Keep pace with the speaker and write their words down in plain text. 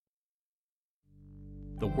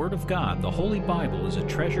The Word of God, the Holy Bible, is a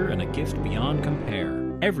treasure and a gift beyond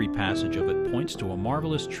compare. Every passage of it points to a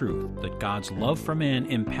marvelous truth that God's love for man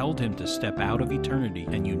impelled him to step out of eternity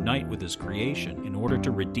and unite with his creation in order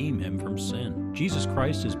to redeem him from sin. Jesus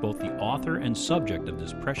Christ is both the author and subject of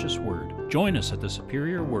this precious Word. Join us at the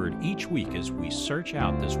Superior Word each week as we search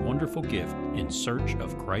out this wonderful gift in search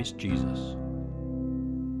of Christ Jesus.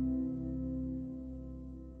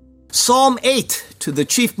 Psalm 8, to the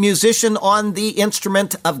chief musician on the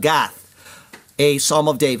instrument of Gath, a psalm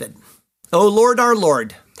of David. O Lord, our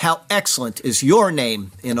Lord, how excellent is your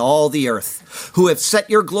name in all the earth, who have set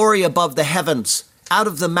your glory above the heavens. Out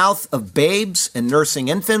of the mouth of babes and nursing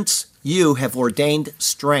infants, you have ordained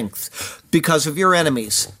strength because of your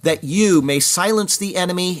enemies, that you may silence the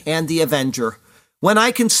enemy and the avenger. When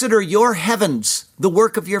I consider your heavens, the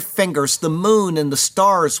work of your fingers, the moon and the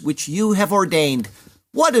stars which you have ordained,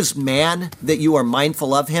 what is man that you are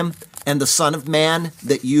mindful of him, and the Son of Man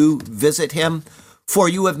that you visit him? For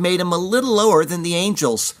you have made him a little lower than the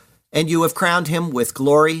angels, and you have crowned him with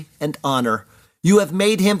glory and honor. You have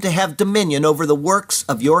made him to have dominion over the works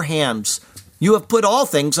of your hands. You have put all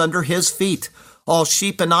things under his feet, all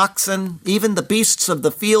sheep and oxen, even the beasts of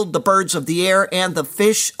the field, the birds of the air, and the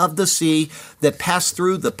fish of the sea that pass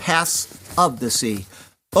through the paths of the sea.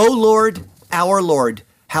 O Lord, our Lord,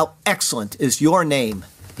 how excellent is your name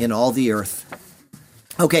in all the earth.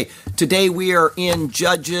 Okay, today we are in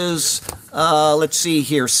Judges,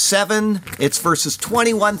 7. It's verses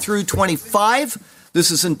 21 through 25.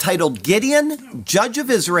 This is entitled Gideon, Judge of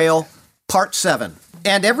Israel, Part 7.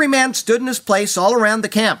 And every man stood in his place all around the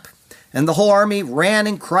camp, and the whole army ran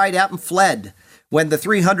and cried out and fled. When the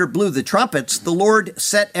 300 blew the trumpets, the Lord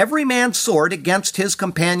set every man's sword against his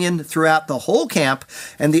companion throughout the whole camp,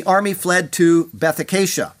 and the army fled to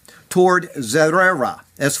Beth-Acacia, toward Zererah,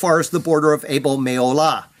 as far as the border of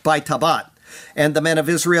Abel-Meolah, by Tabat. And the men of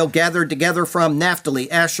Israel gathered together from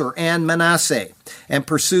Naphtali, Asher, and Manasseh, and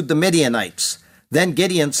pursued the Midianites. Then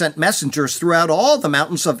Gideon sent messengers throughout all the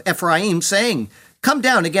mountains of Ephraim, saying, Come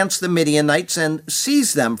down against the Midianites and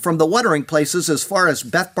seize them from the watering places as far as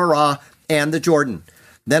Beth-barah and the Jordan.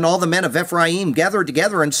 Then all the men of Ephraim gathered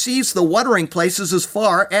together and seized the watering places as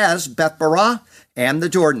far as Beth-barah and the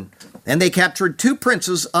Jordan. And they captured 2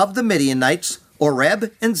 princes of the Midianites,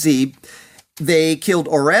 Oreb and Zeb. They killed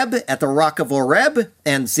Oreb at the rock of Oreb,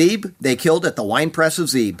 and Zeb they killed at the winepress of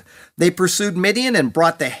Zeb. They pursued Midian and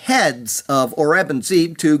brought the heads of Oreb and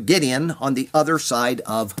Zeb to Gideon on the other side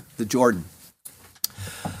of the Jordan.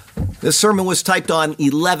 This sermon was typed on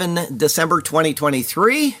 11 December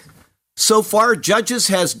 2023. So far, Judges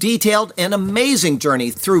has detailed an amazing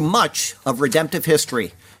journey through much of redemptive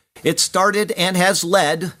history. It started and has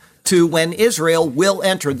led to when Israel will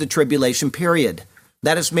enter the tribulation period.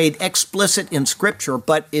 That is made explicit in Scripture,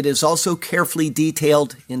 but it is also carefully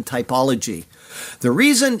detailed in typology. The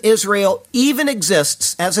reason Israel even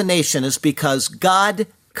exists as a nation is because God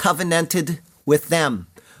covenanted with them.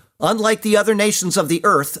 Unlike the other nations of the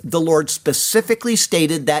earth, the Lord specifically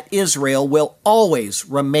stated that Israel will always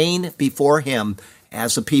remain before him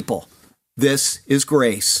as a people. This is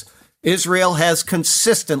grace. Israel has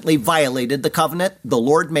consistently violated the covenant the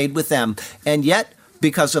Lord made with them, and yet,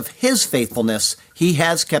 because of his faithfulness, he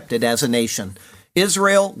has kept it as a nation.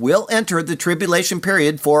 Israel will enter the tribulation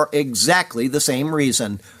period for exactly the same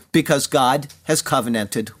reason, because God has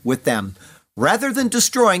covenanted with them. Rather than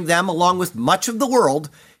destroying them along with much of the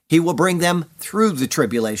world, he will bring them through the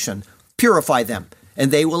tribulation, purify them,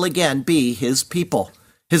 and they will again be his people.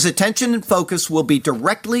 His attention and focus will be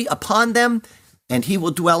directly upon them, and he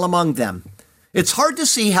will dwell among them. It's hard to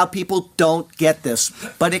see how people don't get this,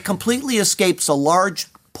 but it completely escapes a large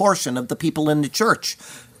portion of the people in the church.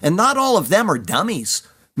 And not all of them are dummies.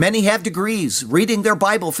 Many have degrees, reading their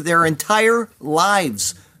Bible for their entire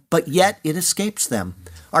lives, but yet it escapes them.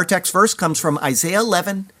 Our text verse comes from Isaiah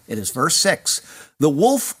 11. It is verse 6. The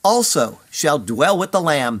wolf also shall dwell with the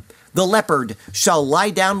lamb. The leopard shall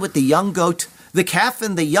lie down with the young goat, the calf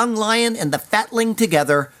and the young lion and the fatling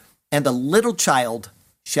together, and a little child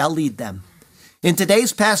shall lead them. In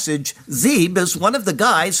today's passage, Zeb is one of the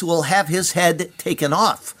guys who will have his head taken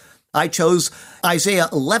off. I chose Isaiah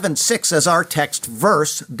 11:6 as our text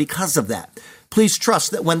verse because of that. Please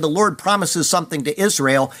trust that when the Lord promises something to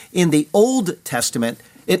Israel in the Old Testament,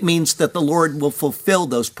 it means that the Lord will fulfill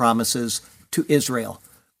those promises to Israel.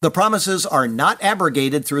 The promises are not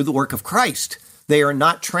abrogated through the work of Christ. They are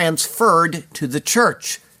not transferred to the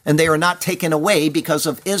church, and they are not taken away because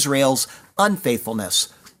of Israel's unfaithfulness.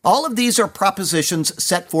 All of these are propositions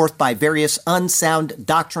set forth by various unsound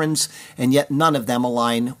doctrines, and yet none of them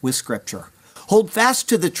align with Scripture. Hold fast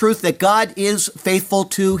to the truth that God is faithful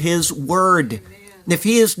to his word. If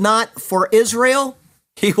he is not for Israel,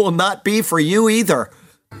 he will not be for you either.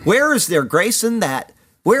 Where is there grace in that?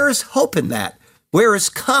 Where is hope in that? Where is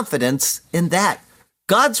confidence in that?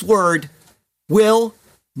 God's word will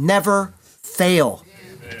never fail.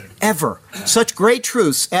 Ever. Such great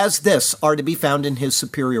truths as this are to be found in his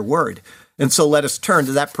superior word. And so let us turn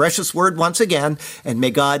to that precious word once again, and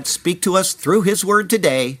may God speak to us through his word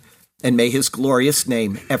today, and may his glorious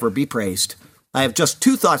name ever be praised. I have just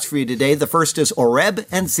two thoughts for you today. The first is Oreb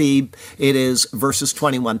and Zeb. It is verses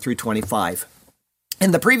 21 through 25.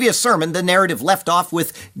 In the previous sermon, the narrative left off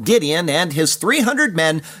with Gideon and his 300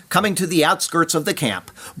 men coming to the outskirts of the camp,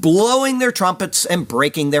 blowing their trumpets and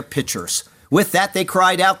breaking their pitchers. With that, they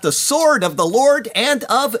cried out, "The sword of the Lord and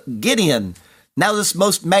of Gideon." Now this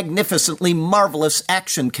most magnificently marvelous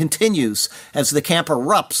action continues as the camp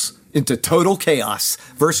erupts into total chaos.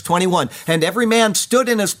 Verse 21, "And every man stood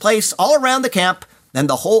in his place all around the camp, and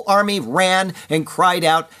the whole army ran and cried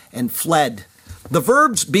out and fled." The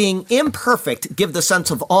verbs being imperfect give the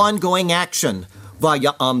sense of ongoing action.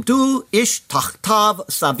 Vaya'amdu ish tachtav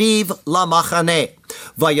saviv lamachane.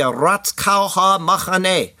 Vayaratz ha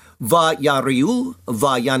machane. Vayariu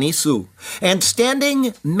vayanisu. And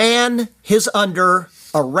standing man his under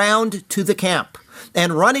around to the camp,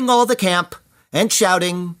 and running all the camp, and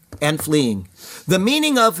shouting and fleeing. The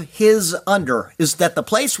meaning of his under is that the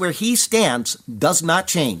place where he stands does not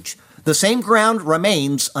change. The same ground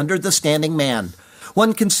remains under the standing man.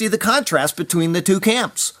 One can see the contrast between the two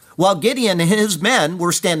camps. While Gideon and his men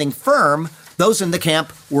were standing firm, those in the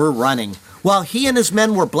camp were running. While he and his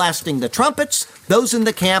men were blasting the trumpets, those in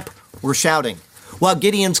the camp were shouting. While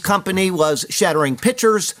Gideon's company was shattering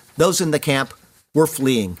pitchers, those in the camp were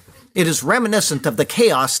fleeing. It is reminiscent of the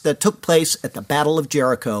chaos that took place at the Battle of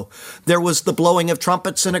Jericho. There was the blowing of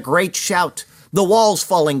trumpets and a great shout, the walls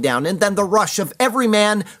falling down, and then the rush of every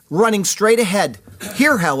man running straight ahead.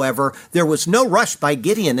 Here, however, there was no rush by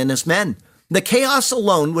Gideon and his men. The chaos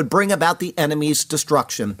alone would bring about the enemy's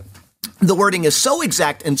destruction. The wording is so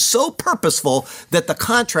exact and so purposeful that the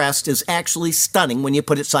contrast is actually stunning when you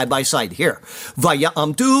put it side by side. Here,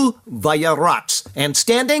 Vaya'amdu, Vayaratz, and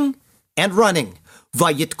standing and running.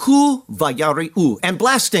 Vayitku, Vayariu, and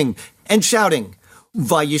blasting and shouting.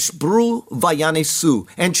 Vayishbru, Vayanisu,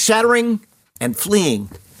 and shattering and fleeing.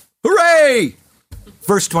 Hooray!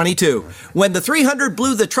 Verse 22, "When the 300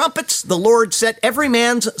 blew the trumpets, the Lord set every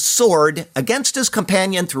man's sword against his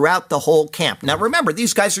companion throughout the whole camp." Now remember,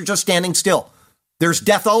 these guys are just standing still. There's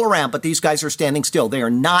death all around, but these guys are standing still. They are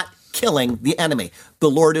not killing the enemy. The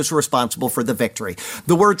Lord is responsible for the victory.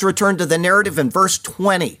 The words return to the narrative in verse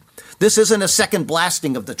 20. This isn't a second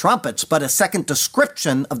blasting of the trumpets, but a second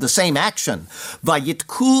description of the same action.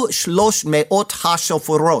 "Vayitku shlosh me'ot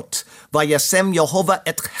hashofurot, vayasem Yehovah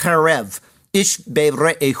et cherev. Ish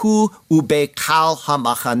be're'ehu ube'kal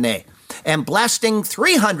hamachane." And blasting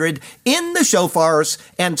 300 in the shofars,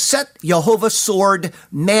 and set Jehovah's sword,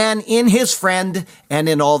 man in his friend, and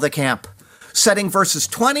in all the camp. Setting verses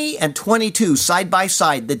 20 and 22 side by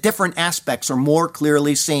side, the different aspects are more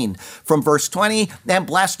clearly seen. From verse 20, and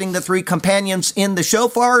blasting the 3 companions in the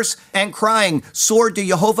shofars, and crying, "Sword to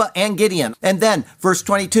Jehovah and Gideon." And then verse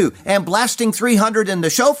 22, and blasting 300 in the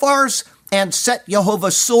shofars, and set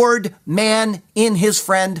Jehovah's sword, man in his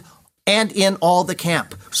friend, and in all the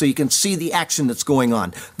camp. So you can see the action that's going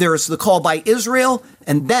on. There is the call by Israel,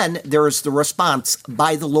 and then there is the response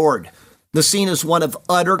by the Lord. The scene is one of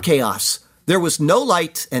utter chaos. There was no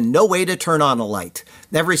light and no way to turn on a light.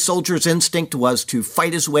 Every soldier's instinct was to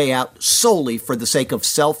fight his way out solely for the sake of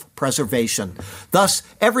self-preservation. Thus,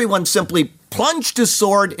 everyone simply plunged his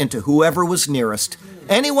sword into whoever was nearest.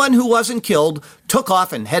 Anyone who wasn't killed took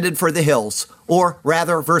off and headed for the hills. Or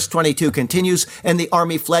rather, verse 22 continues, and the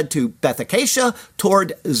army fled to Beth-Acacia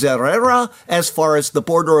toward Zerera as far as the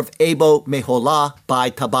border of Abo Meholah by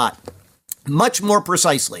Tabat. Much more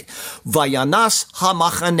precisely, Vayanas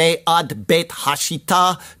hamachane ad bet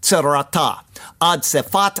hashita tzerata, ad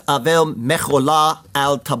sefat avel mechola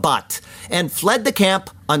al tabat, and fled the camp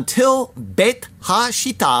until Bet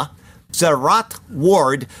hashita, Zerat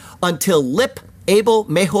ward, until Lip Abel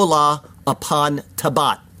Meholah upon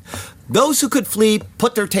Tabat. Those who could flee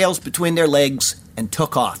put their tails between their legs and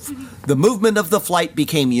took off. The movement of the flight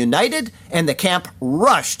became united, and the camp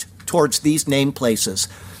rushed towards these named places.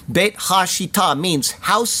 Beit HaShita means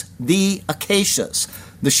house the acacias.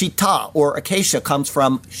 The shita, or acacia, comes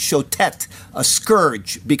from shotet, a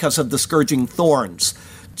scourge, because of the scourging thorns.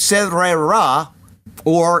 Tzerera,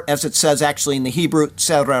 or as it says actually in the Hebrew,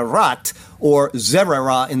 tzererat, or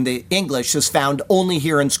zerera in the English, is found only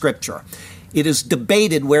here in Scripture. It is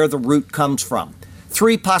debated where the root comes from.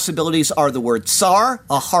 Three possibilities are the word sar,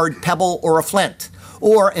 a hard pebble or a flint,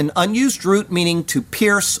 or an unused root meaning to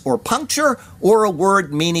pierce or puncture, or a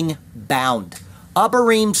word meaning bound.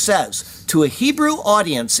 Abarim says, to a Hebrew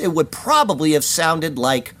audience, it would probably have sounded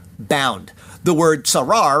like bound. The word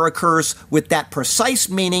sarar occurs with that precise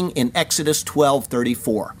meaning in Exodus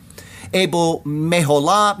 12:34. Ebo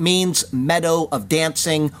Meholah means meadow of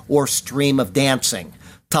dancing or stream of dancing.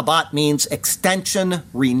 Tabat means extension,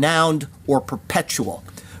 renowned, or perpetual.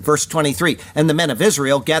 Verse 23, and the men of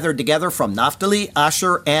Israel gathered together from Naphtali,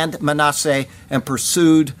 Asher, and Manasseh and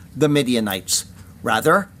pursued the Midianites.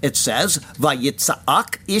 Rather, it says,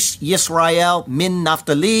 Vayitza'ak ish Yisrael min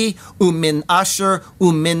Naphtali, umin Asher,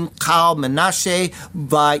 umin Kal Manasseh,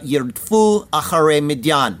 vayirtfu achare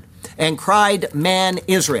Midian. And cried man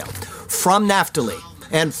Israel from Naphtali,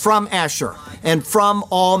 and from Asher, and from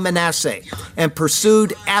all Manasseh, and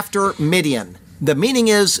pursued after Midian. The meaning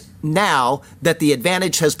is, now that the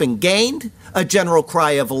advantage has been gained, a general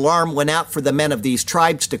cry of alarm went out for the men of these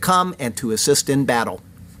tribes to come and to assist in battle.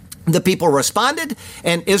 The people responded,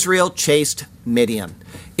 and Israel chased Midian.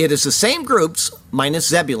 It is the same groups, minus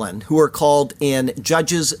Zebulun, who are called in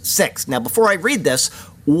Judges 6. Now, before I read this,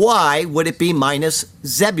 why would it be minus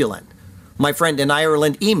Zebulun? My friend in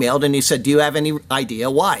Ireland emailed and he said, do you have any idea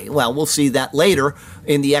why? Well, we'll see that later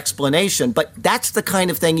in the explanation, but that's the kind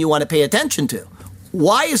of thing you want to pay attention to.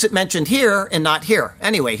 Why is it mentioned here and not here?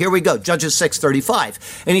 Anyway, here we go, Judges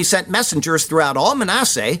 6:35. And he sent messengers throughout all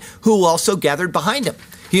Manasseh, who also gathered behind him.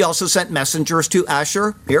 He also sent messengers to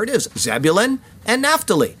Asher, here it is, Zebulun, and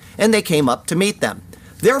Naphtali, and they came up to meet them.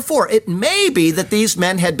 Therefore, it may be that these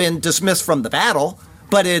men had been dismissed from the battle,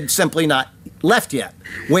 but had simply not left yet,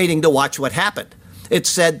 waiting to watch what happened. It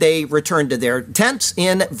said they returned to their tents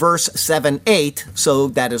in verse 7-8, so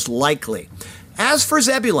that is likely. As for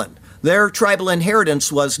Zebulun, their tribal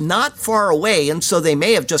inheritance was not far away, and so they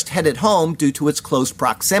may have just headed home due to its close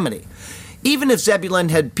proximity. Even if Zebulun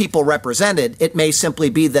had people represented, it may simply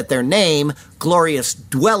be that their name, glorious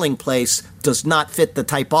dwelling place, does not fit the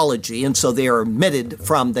typology, and so they are omitted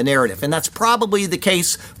from the narrative. And that's probably the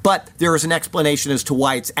case, but there is an explanation as to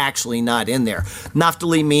why it's actually not in there.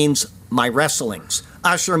 Naphtali means my wrestlings.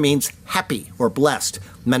 Asher means happy or blessed.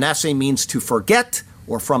 Manasseh means to forget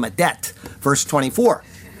or from a debt. Verse 24.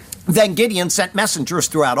 Then Gideon sent messengers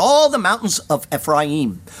throughout all the mountains of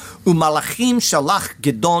Ephraim. Umalachim shalach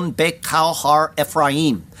Gideon bekal har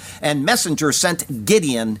Ephraim. And messengers sent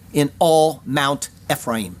Gideon in all Mount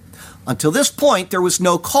Ephraim. Until this point, there was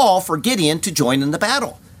no call for Gideon to join in the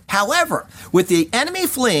battle. However, with the enemy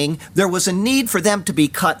fleeing, there was a need for them to be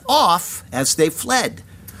cut off as they fled.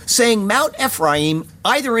 Saying Mount Ephraim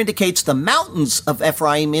either indicates the mountains of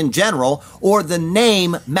Ephraim in general, or the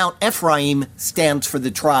name Mount Ephraim stands for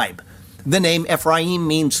the tribe. The name Ephraim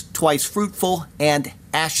means twice fruitful and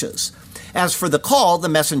ashes. As for the call, the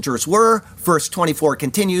messengers were, verse 24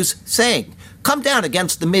 continues, saying, come down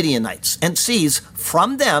against the Midianites and seize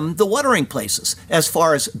from them the watering places, as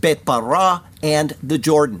far as Bet Barah and the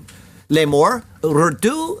Jordan. Lemor,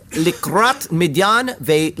 Rdu likrat Midian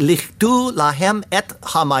ve'lichtu lahem et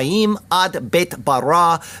hamayim ad Bet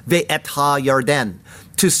Barah ve'et ha-Yarden.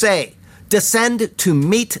 To say, descend to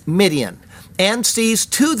meet Midian, and seize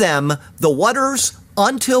to them the waters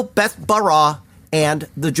until Beth Barah and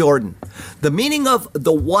the Jordan. The meaning of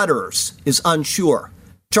the waters is unsure.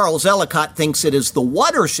 Charles Ellicott thinks it is the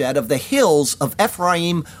watershed of the hills of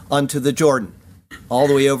Ephraim unto the Jordan, all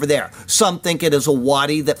the way over there. Some think it is a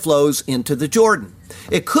wadi that flows into the Jordan.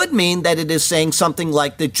 It could mean that it is saying something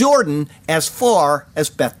like the Jordan as far as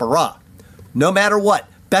Beth Barah. No matter what,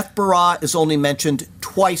 Beth Barah is only mentioned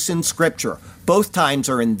twice in Scripture. Both times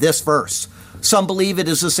are in this verse. Some believe it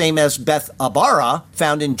is the same as Beth Abara,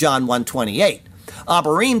 found in John 1:28.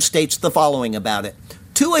 Abarim states the following about it.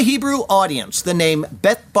 To a Hebrew audience, the name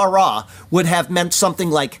Beth Barah would have meant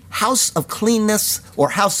something like house of cleanness, or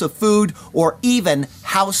house of food, or even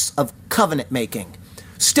house of covenant making.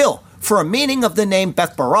 Still, for a meaning of the name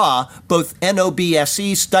Beth Barah, both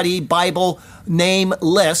NOBSE Study Bible Name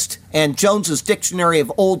List and Jones's Dictionary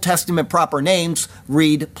of Old Testament Proper Names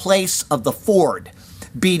read place of the ford.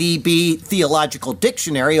 BDB Theological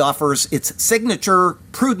Dictionary offers its signature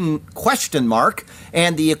prudent question mark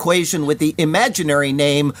and the equation with the imaginary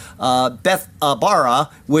name Beth Abara,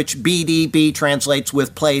 which BDB translates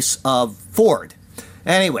with place of ford.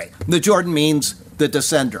 Anyway, the Jordan means the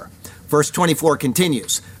descender. Verse 24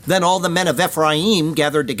 continues, then all the men of Ephraim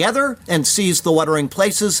gathered together and seized the watering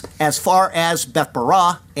places as far as Beth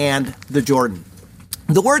Barah and the Jordan.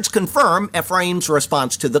 The words confirm Ephraim's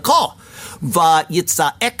response to the call.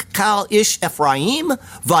 Vayitzaek kal ish Ephraim,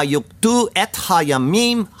 vayuktu et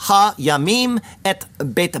hayamim et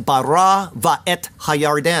bet bara vaet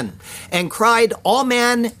hayarden, and cried all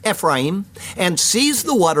man Ephraim, and seized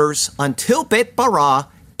the waters until Bet Barah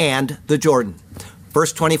and the Jordan.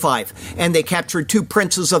 Verse 25, and they captured 2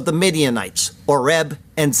 princes of the Midianites, Oreb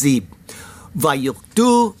and Zeb.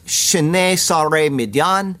 Vayuktu shnei sare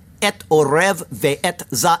Midian, et Oreb ve'et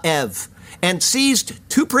Zaev, and seized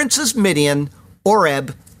 2 princes Midian,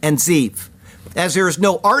 Oreb and Zeb. As there is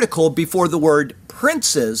no article before the word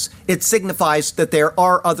princes, it signifies that there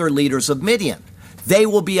are other leaders of Midian. They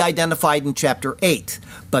will be identified in chapter 8,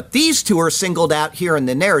 but these 2 are singled out here in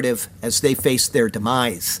the narrative as they face their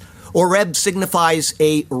demise. Oreb signifies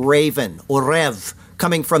a raven, Orev,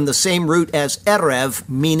 coming from the same root as Erev,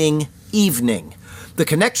 meaning evening. The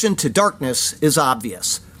connection to darkness is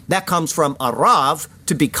obvious. That comes from Arav,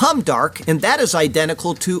 to become dark, and that is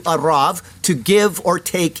identical to Arav, to give or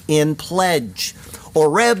take in pledge.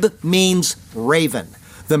 Oreb means raven.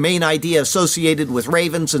 The main idea associated with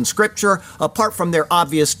ravens in Scripture, apart from their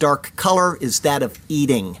obvious dark color, is that of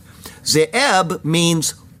eating. Zeeb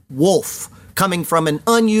means wolf, coming from an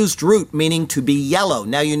unused root meaning to be yellow.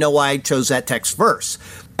 Now you know why I chose that text verse.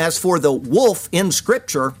 As for the wolf in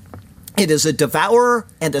Scripture, it is a devourer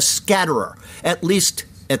and a scatterer, at least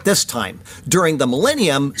at this time. During the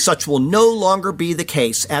millennium, such will no longer be the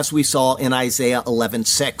case, as we saw in Isaiah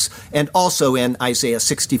 11:6 and also in Isaiah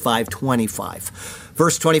 65:25.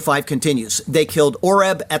 Verse 25 continues, they killed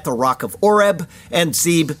Oreb at the rock of Oreb, and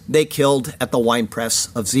Zeb they killed at the winepress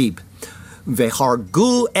of Zeb.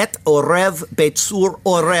 Vehargu et Oreb betzur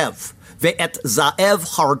Oreb, ve'et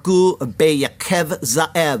Zaev hargu beyakev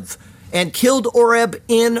Zaev, and killed Oreb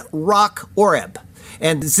in rock Oreb,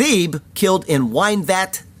 and Zeb killed in wine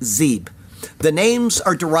vat Zeb. The names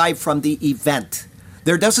are derived from the event.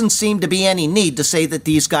 There doesn't seem to be any need to say that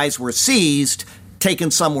these guys were seized, taken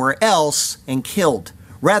somewhere else, and killed.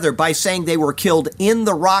 Rather, by saying they were killed in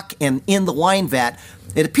the rock and in the wine vat,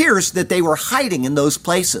 it appears that they were hiding in those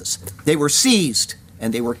places. They were seized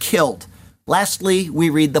and they were killed. Lastly, we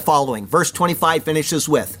read the following. Verse 25 finishes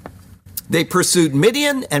with, they pursued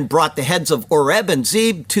Midian and brought the heads of Oreb and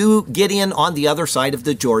Zeb to Gideon on the other side of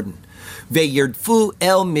the Jordan. Ve'yirdfu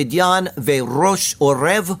el Midian ve'rosh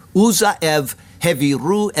Oreb uzaev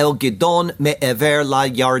heviru el Gideon me'ever la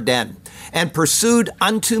Yarden, and pursued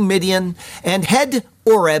unto Midian, and head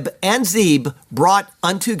Oreb and Zeb brought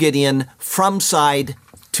unto Gideon from side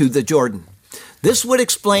to the Jordan. This would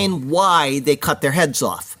explain why they cut their heads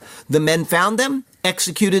off. The men found them,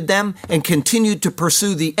 executed them, and continued to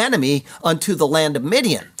pursue the enemy unto the land of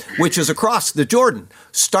Midian, which is across the Jordan,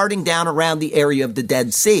 starting down around the area of the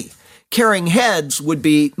Dead Sea. Carrying heads would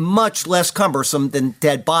be much less cumbersome than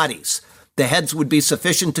dead bodies. The heads would be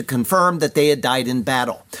sufficient to confirm that they had died in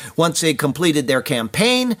battle. Once they completed their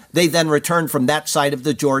campaign, they then returned from that side of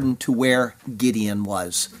the Jordan to where Gideon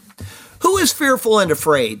was. Who is fearful and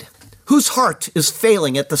afraid? Whose heart is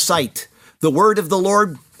failing at the sight? The word of the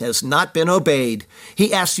Lord has not been obeyed.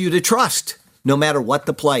 He asks you to trust, no matter what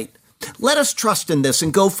the plight. Let us trust in this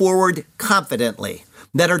and go forward confidently,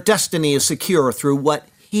 that our destiny is secure through what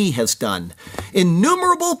He has done.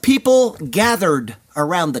 Innumerable people gathered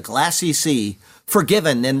around the glassy sea,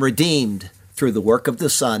 forgiven and redeemed through the work of the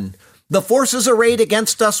Son. The forces arrayed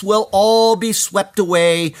against us will all be swept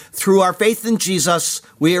away. Through our faith in Jesus,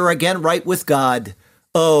 we are again right with God.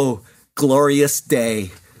 Oh, glorious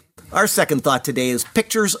day. Our second thought today is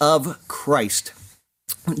pictures of Christ.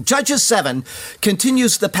 Judges 7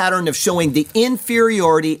 continues the pattern of showing the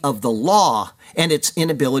inferiority of the law and its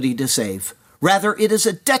inability to save. Rather, it is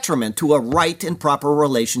a detriment to a right and proper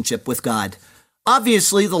relationship with God.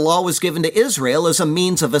 Obviously, the law was given to Israel as a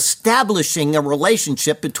means of establishing a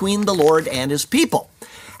relationship between the Lord and His people.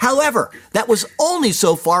 However, that was only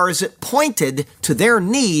so far as it pointed to their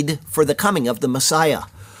need for the coming of the Messiah.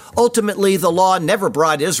 Ultimately, the law never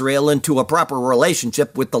brought Israel into a proper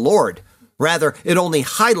relationship with the Lord. Rather, it only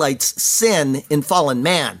highlights sin in fallen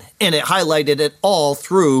man, and it highlighted it all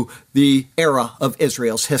through the era of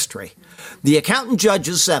Israel's history. The account in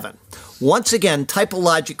Judges 7 once again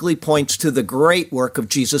typologically points to the great work of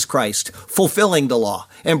Jesus Christ, fulfilling the law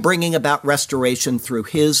and bringing about restoration through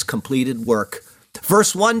His completed work.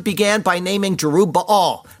 Verse 1 began by naming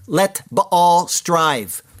Jerubbaal, let Baal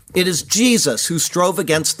strive. It is Jesus who strove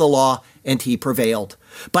against the law, and He prevailed.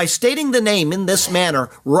 By stating the name in this manner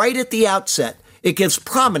right at the outset, it gives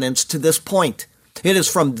prominence to this point. It is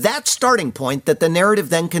from that starting point that the narrative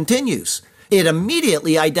then continues. It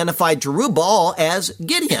immediately identified Jerubbaal as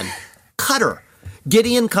Gideon, cutter.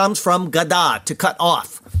 Gideon comes from Gadah, to cut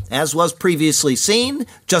off. As was previously seen,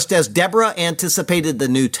 just as Deborah anticipated the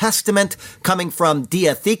New Testament coming from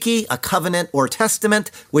diatheke, a covenant or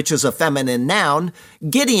testament, which is a feminine noun,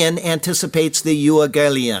 Gideon anticipates the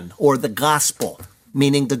euangelion, or the gospel,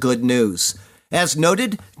 meaning the good news. As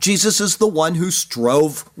noted, Jesus is the one who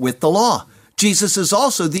strove with the law. Jesus is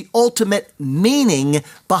also the ultimate meaning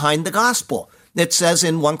behind the gospel. It says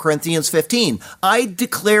in 1 Corinthians 15, I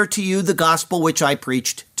declare to you the gospel which I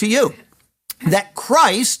preached to you, that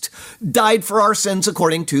Christ died for our sins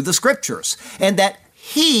according to the scriptures, and that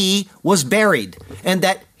he was buried, and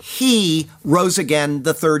that he rose again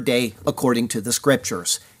the third day according to the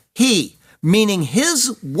scriptures. He, meaning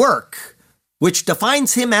his work, which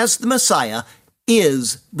defines him as the Messiah,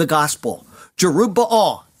 is the gospel.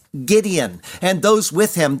 Jerubbaal, Gideon, and those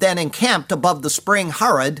with him then encamped above the spring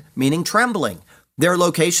Harod, meaning trembling. Their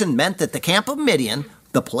location meant that the camp of Midian,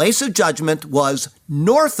 the place of judgment, was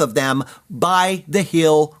north of them by the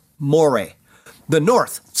hill Moreh. The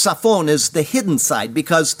north, Saphon, is the hidden side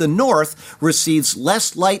because the north receives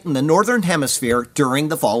less light in the northern hemisphere during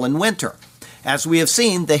the fall and winter. As we have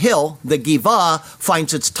seen, the hill, the Givah,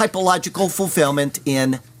 finds its typological fulfillment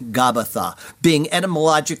in Gabbatha, being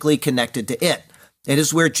etymologically connected to it. It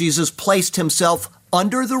is where Jesus placed himself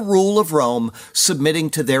under the rule of Rome,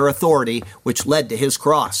 submitting to their authority, which led to his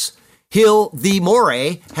cross. Hill the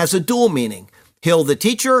Moreh has a dual meaning, Hill the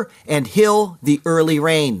teacher and Hill the early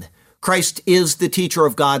rain. Christ is the teacher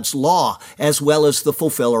of God's law as well as the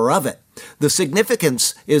fulfiller of it. The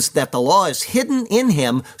significance is that the law is hidden in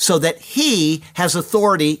him so that he has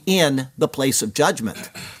authority in the place of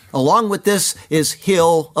judgment. Along with this is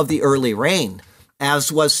Hill of the early rain.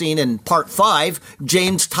 As was seen in part 5,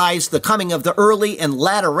 James ties the coming of the early and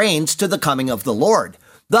latter rains to the coming of the Lord.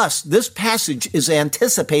 Thus, this passage is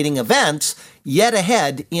anticipating events yet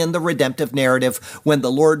ahead in the redemptive narrative when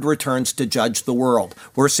the Lord returns to judge the world.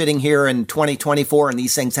 We're sitting here in 2024 and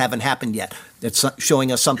these things haven't happened yet. It's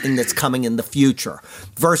showing us something that's coming in the future.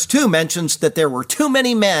 Verse 2 mentions that there were too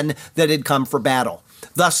many men that had come for battle.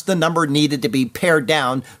 Thus, the number needed to be pared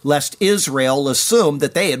down lest Israel assume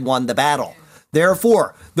that they had won the battle.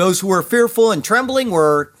 Therefore, those who were fearful and trembling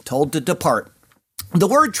were told to depart. The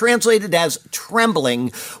word translated as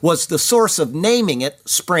trembling was the source of naming it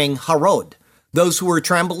spring Harod. Those who were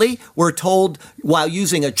trembling were told, while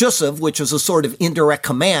using a jussiv, which is a sort of indirect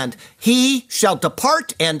command, he shall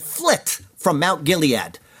depart and flit from Mount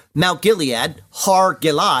Gilead. Mount Gilead, Har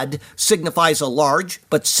Gilad, signifies a large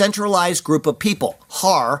but centralized group of people,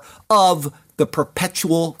 Har, of the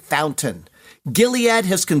perpetual fountain. Gilead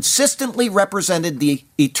has consistently represented the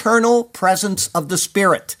eternal presence of the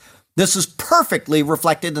Spirit. This is perfectly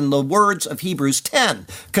reflected in the words of Hebrews 10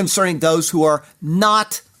 concerning those who are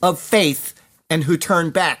not of faith and who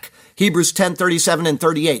turn back. Hebrews 10:37 and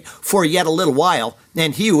 38, for yet a little while,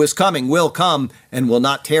 and he who is coming will come and will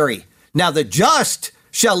not tarry. Now the just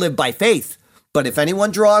shall live by faith, but if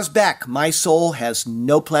anyone draws back, my soul has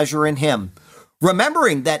no pleasure in him.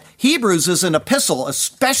 Remembering that Hebrews is an epistle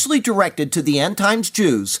especially directed to the end times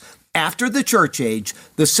Jews after the church age,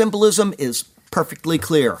 the symbolism is perfectly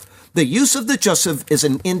clear. The use of the jussiv is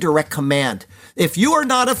an indirect command. If you are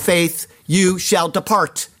not of faith, you shall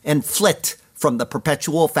depart and flit from the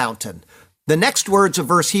perpetual fountain. The next words of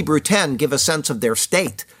verse Hebrew 10 give a sense of their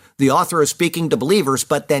state. The author is speaking to believers,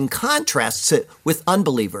 but then contrasts it with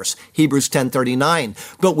unbelievers. Hebrews 10:39.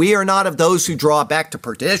 But we are not of those who draw back to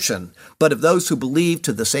perdition, but of those who believe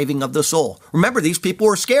to the saving of the soul. Remember, these people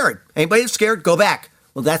were scared. Anybody scared? Go back.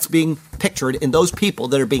 Well, that's being pictured in those people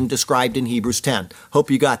that are being described in Hebrews 10.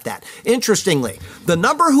 Hope you got that. Interestingly, the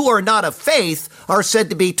number who are not of faith are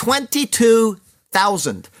said to be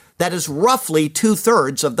 22,000. That is roughly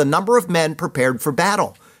 2/3 of the number of men prepared for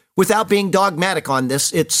battle. Without being dogmatic on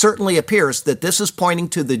this, it certainly appears that this is pointing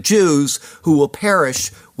to the Jews who will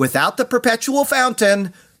perish without the perpetual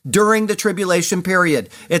fountain during the tribulation period.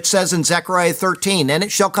 It says in Zechariah 13, and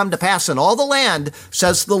it shall come to pass in all the land,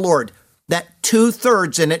 says the Lord, that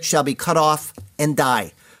 2/3 in it shall be cut off and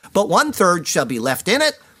die. But 1/3 shall be left in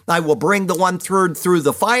it. I will bring the 1/3 through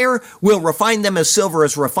the fire, will refine them as silver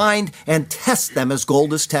is refined, and test them as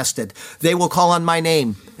gold is tested. They will call on my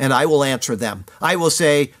name, and I will answer them. I will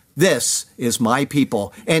say, this is my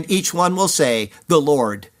people, and each one will say, the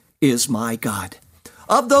Lord is my God.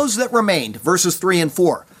 Of those that remained, verses 3 and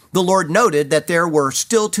 4, the Lord noted that there were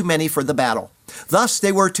still too many for the battle. Thus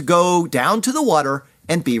they were to go down to the water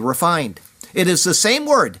and be refined. It is the same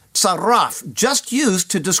word, saraf, just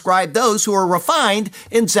used to describe those who are refined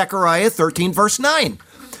in Zechariah 13, verse 9.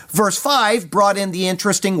 Verse 5 brought in the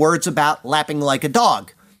interesting words about lapping like a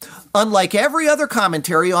dog. Unlike every other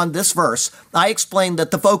commentary on this verse, I explained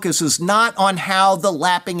that the focus is not on how the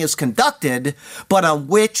lapping is conducted, but on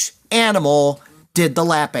which animal did the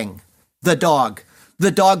lapping. The dog.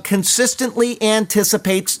 The dog consistently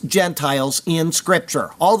anticipates Gentiles in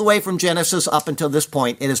Scripture. All the way from Genesis up until this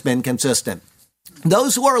point, it has been consistent.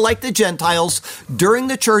 Those who are like the Gentiles during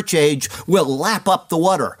the church age will lap up the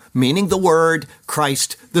water, meaning the Word,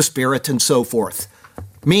 Christ, the Spirit, and so forth.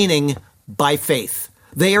 Meaning by faith.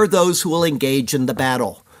 They are those who will engage in the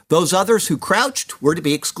battle. Those others who crouched were to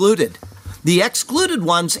be excluded. The excluded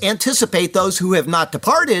ones anticipate those who have not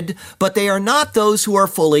departed, but they are not those who are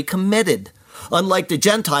fully committed. Unlike the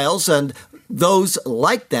Gentiles and those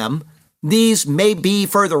like them, these may be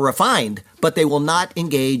further refined, but they will not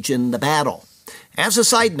engage in the battle. As a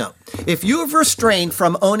side note, if you have restrained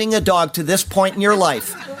from owning a dog to this point in your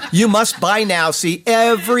life, you must by now see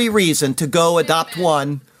every reason to go adopt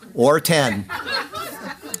one or 10.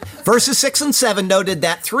 Verses 6 and 7 noted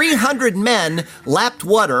that 300 men lapped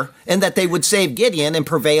water and that they would save Gideon and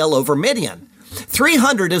prevail over Midian.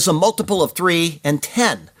 300 is a multiple of 3 and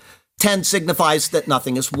 10. 10 signifies that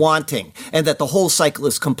nothing is wanting and that the whole cycle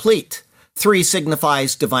is complete. 3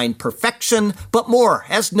 signifies divine perfection, but more,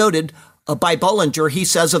 as noted by Bullinger, he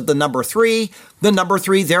says of the number 3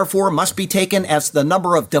 therefore must be taken as the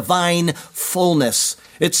number of divine fullness.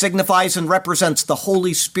 It signifies and represents the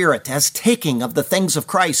Holy Spirit as taking of the things of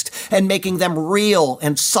Christ and making them real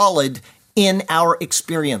and solid in our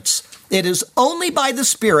experience. It is only by the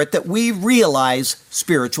Spirit that we realize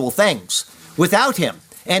spiritual things. Without Him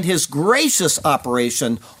and His gracious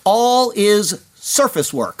operation, all is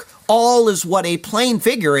surface work. All is what a plain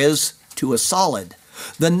figure is to a solid.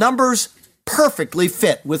 The numbers perfectly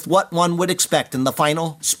fit with what one would expect in the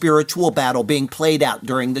final spiritual battle being played out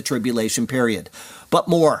during the tribulation period. But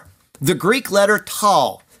more, the Greek letter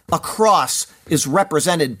tal, a cross, is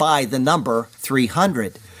represented by the number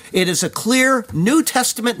 300. It is a clear New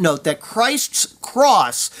Testament note that Christ's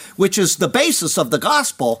cross, which is the basis of the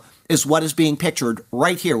gospel, is what is being pictured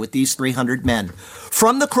right here with these 300 men.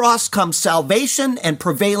 From the cross comes salvation and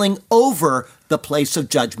prevailing over the place of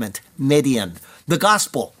judgment, Midian. The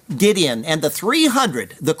gospel, Gideon, and the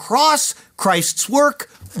 300, the cross, Christ's work,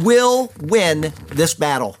 will win this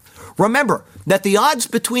battle. Remember that the odds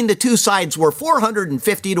between the two sides were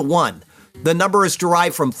 450 to 1. The number is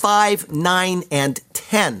derived from 5, 9, and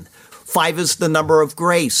 10. 5 is the number of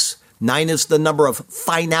grace. 9 is the number of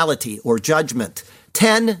finality or judgment.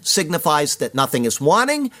 10 signifies that nothing is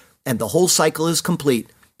wanting and the whole cycle is complete.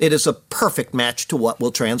 It is a perfect match to what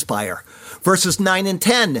will transpire. Verses 9 and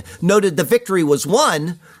 10 noted the victory was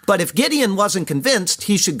won, but if Gideon wasn't convinced,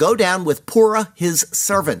 he should go down with Purah, his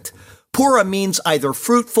servant. Purah means either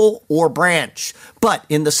fruitful or branch, but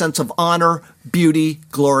in the sense of honor, beauty,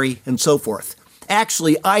 glory, and so forth.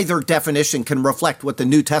 Actually, either definition can reflect what the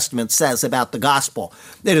New Testament says about the gospel.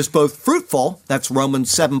 It is both fruitful, that's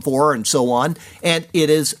Romans 7:4 and so on, and it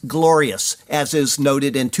is glorious, as is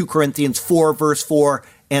noted in 2 Corinthians 4, verse 4,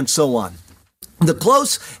 and so on. The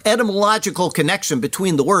close etymological connection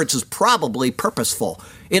between the words is probably purposeful.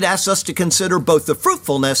 It asks us to consider both the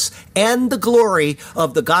fruitfulness and the glory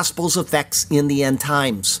of the gospel's effects in the end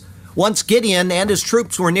times. Once Gideon and his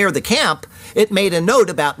troops were near the camp, it made a note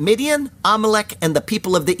about Midian, Amalek, and the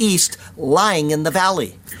people of the east lying in the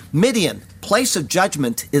valley. Midian, place of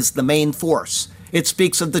judgment, is the main force. It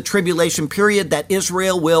speaks of the tribulation period that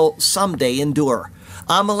Israel will someday endure.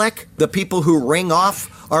 Amalek, the people who ring off,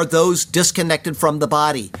 are those disconnected from the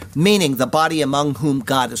body, meaning the body among whom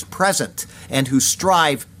God is present, and who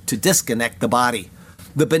strive to disconnect the body.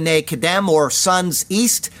 The B'nai Kedem, or sons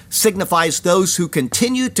east, signifies those who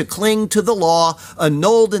continue to cling to the law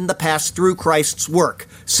annulled in the past through Christ's work,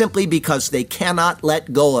 simply because they cannot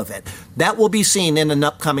let go of it. That will be seen in an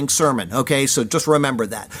upcoming sermon, okay? So just remember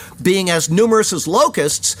that. Being as numerous as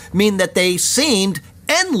locusts mean that they seemed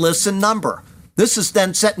endless in number. This is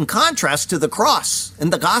then set in contrast to the cross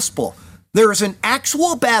and the gospel. There is an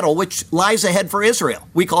actual battle which lies ahead for Israel.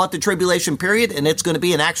 We call it the tribulation period, and it's going to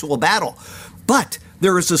be an actual battle. But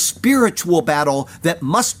there is a spiritual battle that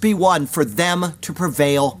must be won for them to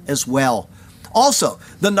prevail as well. Also,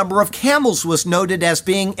 the number of camels was noted as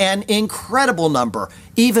being an incredible number,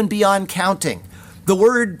 even beyond counting. The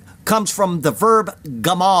word comes from the verb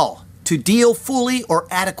gamal, to deal fully or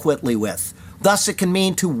adequately with. Thus, it can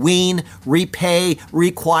mean to wean, repay,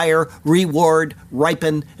 require, reward,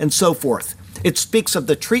 ripen, and so forth. It speaks of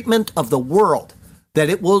the treatment of the world that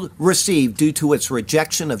it will receive due to its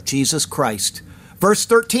rejection of Jesus Christ. Verse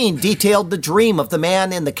 13 detailed the dream of the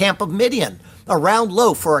man in the camp of Midian. A round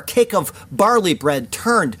loaf or a cake of barley bread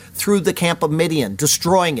turned through the camp of Midian,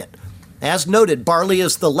 destroying it. As noted, barley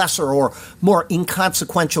is the lesser or more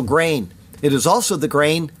inconsequential grain. It is also the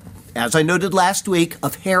grain, as I noted last week,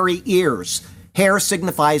 of hairy ears. Hair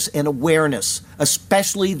signifies an awareness,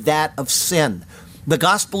 especially that of sin. The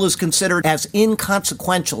gospel is considered as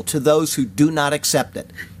inconsequential to those who do not accept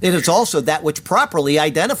it. It is also that which properly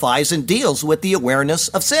identifies and deals with the awareness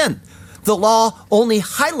of sin. The law only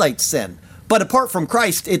highlights sin, but apart from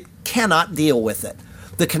Christ, it cannot deal with it.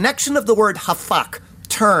 The connection of the word hafak,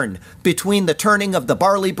 turn, between the turning of the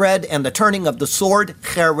barley bread and the turning of the sword,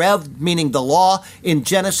 cherev, meaning the law, in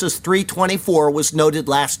Genesis 3:24 was noted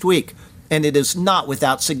last week, and it is not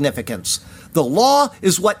without significance. The law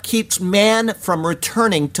is what keeps man from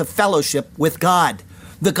returning to fellowship with God.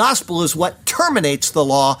 The gospel is what terminates the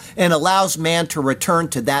law and allows man to return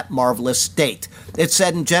to that marvelous state. It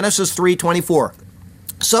said in Genesis 3:24,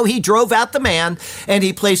 "So he drove out the man, and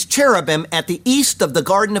he placed cherubim at the east of the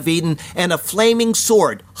Garden of Eden, and a flaming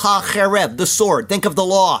sword, ha-cherev, the sword, think of the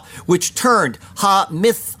law, which turned,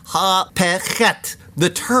 ha-mith, ha-pechet,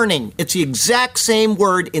 the turning." It's the exact same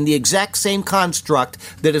word in the exact same construct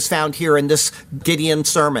that is found here in this Gideon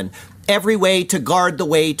sermon. Every way to guard the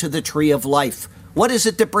way to the tree of life. What is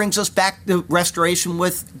it that brings us back to restoration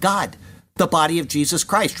with God? The body of Jesus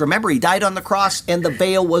Christ. Remember, he died on the cross and the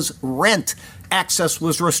veil was rent. Access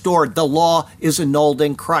was restored. The law is annulled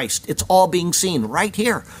in Christ. It's all being seen right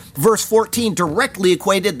here. Verse 14 directly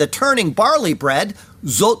equated the turning barley bread,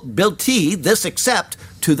 zot bilti, this except,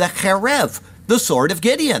 to the cherev, the sword of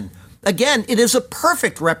Gideon. Again, it is a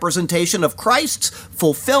perfect representation of Christ's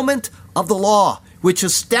fulfillment of the law, which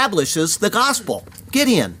establishes the gospel.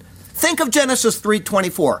 Gideon. Think of Genesis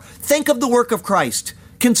 3:24. Think of the work of Christ.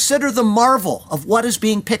 Consider the marvel of what is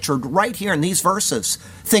being pictured right here in these verses.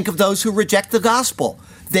 Think of those who reject the gospel.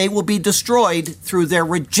 They will be destroyed through their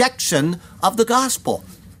rejection of the gospel.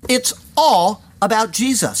 It's all about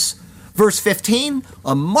Jesus. Verse 15,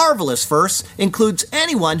 a marvelous verse, includes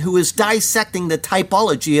anyone who is dissecting the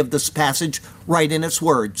typology of this passage right in its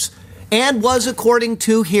words. "And was according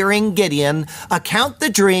to hearing Gideon, account the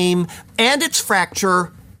dream and its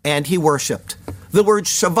fracture, and he worshipped." The word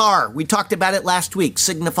shavar, we talked about it last week,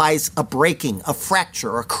 signifies a breaking, a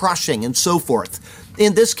fracture, a crushing, and so forth.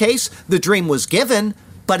 In this case, the dream was given,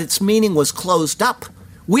 but its meaning was closed up.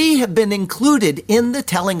 We have been included in the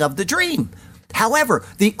telling of the dream. However,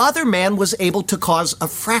 the other man was able to cause a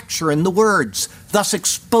fracture in the words, thus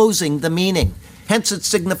exposing the meaning. Hence, it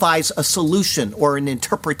signifies a solution or an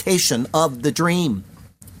interpretation of the dream.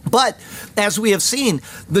 But, as we have seen,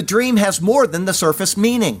 the dream has more than the surface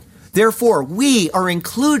meaning. Therefore, we are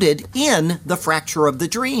included in the fracture of the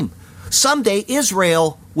dream. Someday,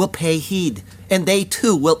 Israel will pay heed, and they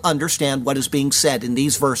too will understand what is being said in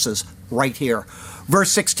these verses right here. Verse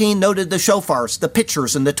 16 noted the shofars, the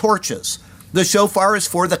pitchers, and the torches. The shofar is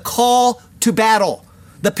for the call to battle.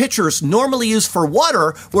 The pitchers, normally used for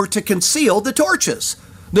water, were to conceal the torches.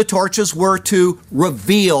 The torches were to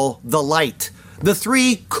reveal the light. The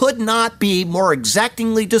three could not be more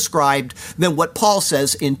exactingly described than what Paul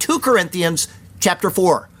says in 2 Corinthians chapter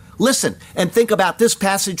 4. Listen and think about this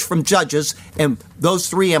passage from Judges and those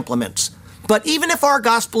three implements. "But even if our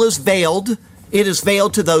gospel is veiled, it is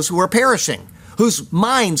veiled to those who are perishing, whose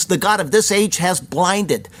minds the God of this age has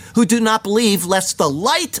blinded, who do not believe, lest the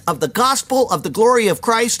light of the gospel of the glory of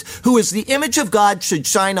Christ, who is the image of God, should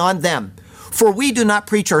shine on them. For we do not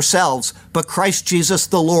preach ourselves, but Christ Jesus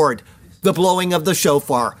the Lord, the blowing of the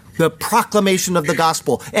shofar, the proclamation of the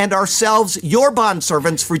gospel, and ourselves your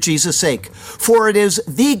bondservants for Jesus' sake. For it is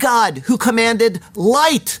the God who commanded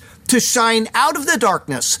light to shine out of the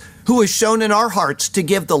darkness, who is shown in our hearts to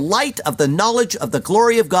give the light of the knowledge of the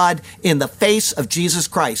glory of God in the face of Jesus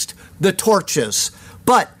Christ." The torches.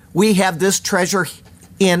 "But we have this treasure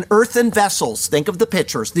in earthen vessels," think of the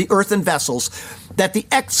pitchers, the earthen vessels, "that the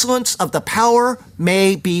excellence of the power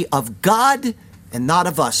may be of God and not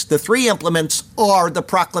of us." The three implements are the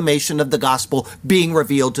proclamation of the gospel being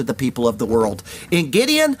revealed to the people of the world. In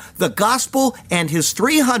Gideon, the gospel and his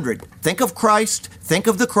 300, think of Christ, think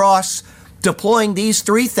of the cross, deploying these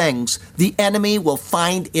three things, the enemy will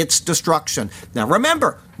find its destruction. Now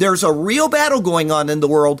remember, there's a real battle going on in the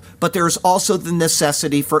world, but there's also the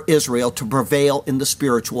necessity for Israel to prevail in the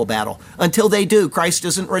spiritual battle. Until they do, Christ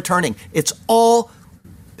isn't returning. It's all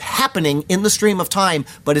happening in the stream of time,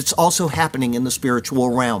 but it's also happening in the spiritual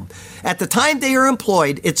realm. At the time they are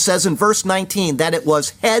employed, it says in verse 19 that it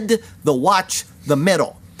was head, the watch, the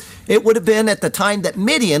middle. It would have been at the time that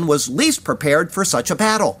Midian was least prepared for such a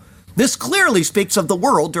battle. This clearly speaks of the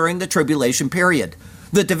world during the tribulation period.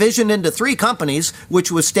 The division into 3 companies,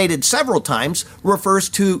 which was stated several times, refers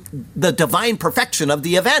to the divine perfection of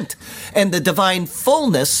the event and the divine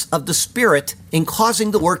fullness of the Spirit in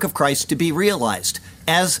causing the work of Christ to be realized,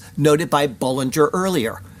 as noted by Bullinger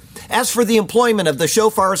earlier. As for the employment of the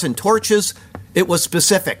shofars and torches, it was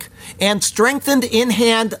specific, and strengthened in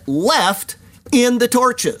hand left in the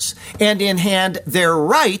torches, and in hand their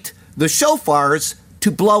right the shofars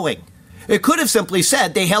to blowing. It could have simply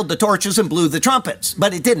said they held the torches and blew the trumpets,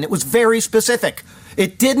 but it didn't. It was very specific.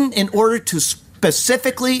 It didn't in order to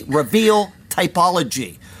specifically reveal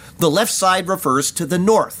typology. The left side refers to the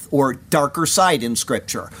north, or darker side in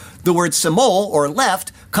Scripture. The word simol, or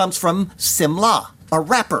left, comes from simla, a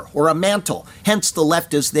wrapper or a mantle. Hence, the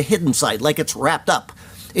left is the hidden side, like it's wrapped up.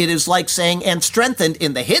 It is like saying, and strengthened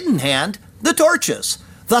in the hidden hand, the torches.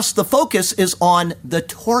 Thus, the focus is on the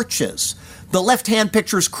torches. The left hand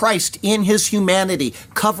pictures Christ in his humanity,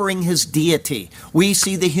 covering his deity. We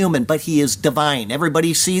see the human, but he is divine.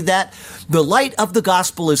 Everybody see that? The light of the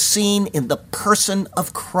gospel is seen in the person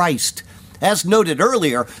of Christ. As noted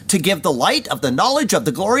earlier, to give the light of the knowledge of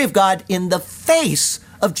the glory of God in the face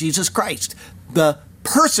of Jesus Christ. The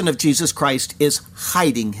person of Jesus Christ is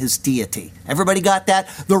hiding his deity. Everybody got that?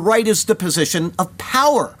 The right is the position of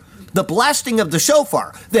power. The blasting of the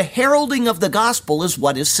shofar, the heralding of the gospel is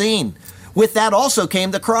what is seen. With that also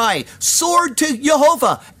came the cry, sword to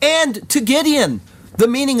Jehovah and to Gideon. The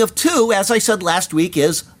meaning of to, as I said last week,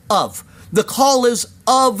 is of. The call is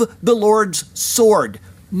of the Lord's sword,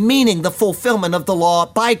 meaning the fulfillment of the law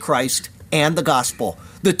by Christ and the gospel.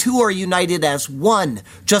 The two are united as one,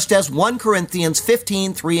 just as 1 Corinthians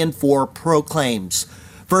 15, 3 and 4 proclaims.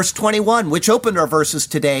 Verse 21, which opened our verses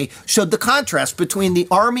today, showed the contrast between the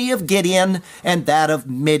army of Gideon and that of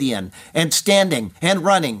Midian, and standing and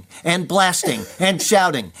running and blasting and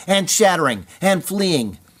shouting and shattering and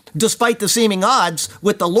fleeing. Despite the seeming odds,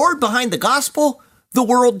 with the Lord behind the gospel, the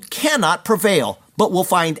world cannot prevail, but will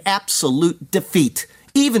find absolute defeat,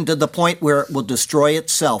 even to the point where it will destroy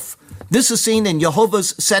itself. This is seen in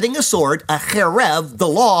Jehovah's setting a sword, a cherev, the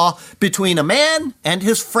law, between a man and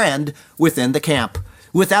his friend within the camp.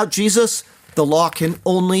 Without Jesus, the law can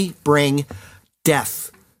only bring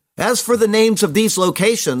death. As for the names of these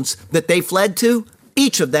locations that they fled to,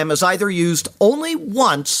 each of them is either used only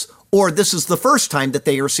once or this is the first time that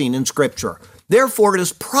they are seen in Scripture. Therefore, it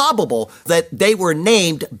is probable that they were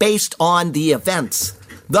named based on the events.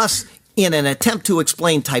 Thus, in an attempt to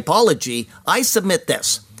explain typology, I submit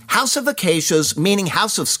this. House of Acacias, meaning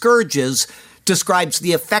house of scourges, describes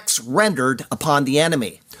the effects rendered upon the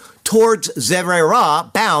enemy. Towards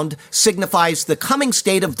Zererah, bound, signifies the coming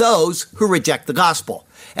state of those who reject the gospel.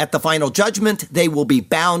 At the final judgment, they will be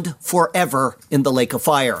bound forever in the lake of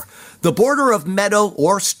fire. The border of meadow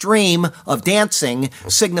or stream of dancing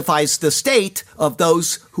signifies the state of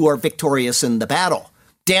those who are victorious in the battle.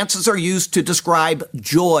 Dances are used to describe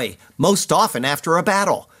joy, most often after a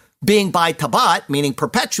battle. Being by tabat, meaning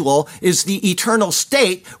perpetual, is the eternal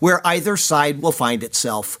state where either side will find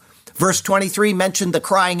itself. Verse 23 mentioned the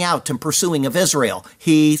crying out and pursuing of Israel.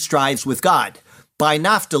 He strives with God. By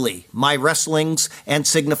Naphtali, my wrestlings, and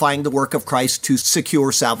signifying the work of Christ to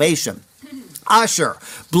secure salvation. Asher,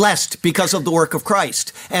 blessed because of the work of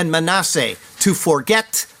Christ. And Manasseh, to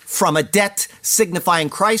forget from a debt, signifying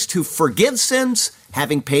Christ who forgives sins,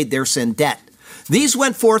 having paid their sin debt. These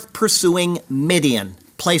went forth pursuing Midian,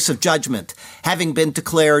 place of judgment, having been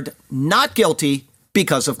declared not guilty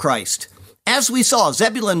because of Christ. As we saw,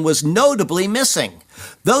 Zebulun was notably missing.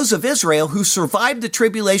 Those of Israel who survived the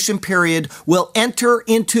tribulation period will enter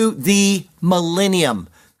into the millennium.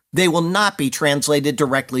 They will not be translated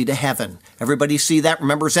directly to heaven. Everybody see that?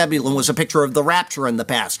 Remember, Zebulun was a picture of the rapture in the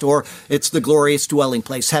past, or it's the glorious dwelling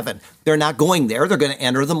place, heaven. They're not going there. They're going to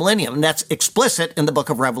enter the millennium, and that's explicit in the book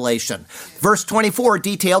of Revelation. Verse 24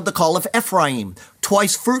 detailed the call of Ephraim,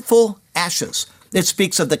 twice fruitful ashes. It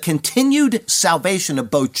speaks of the continued salvation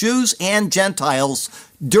of both Jews and Gentiles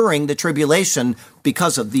during the tribulation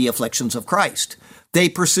because of the afflictions of Christ. They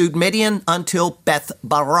pursued Midian until Beth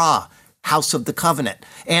Barah, house of the covenant,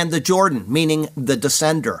 and the Jordan, meaning the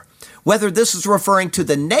descender. Whether this is referring to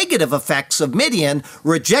the negative effects of Midian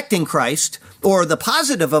rejecting Christ or the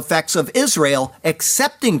positive effects of Israel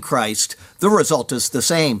accepting Christ, the result is the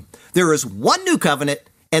same. There is one new covenant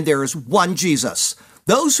and there is one Jesus.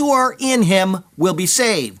 Those who are in him will be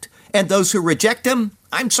saved, and those who reject him,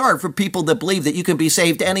 I'm sorry for people that believe that you can be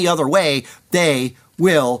saved any other way, they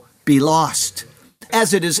will be lost.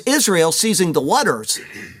 As it is Israel seizing the waters,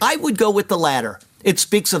 I would go with the latter. It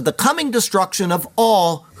speaks of the coming destruction of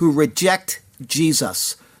all who reject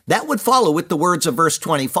Jesus. That would follow with the words of verse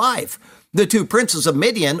 25. The two princes of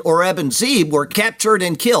Midian, Oreb and Zeb, were captured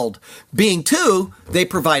and killed. Being two, they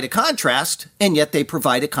provide a contrast, and yet they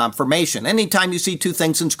provide a confirmation. Anytime you see two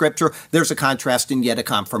things in Scripture, there's a contrast and yet a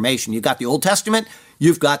confirmation. You've got the Old Testament,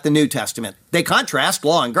 you've got the New Testament. They contrast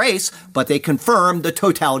law and grace, but they confirm the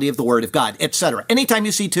totality of the Word of God, etc. Anytime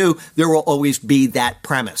you see two, there will always be that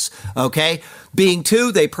premise, okay? Being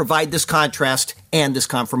two, they provide this contrast and this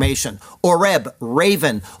confirmation. Oreb,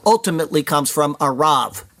 raven, ultimately comes from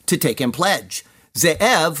Arav, to take in pledge.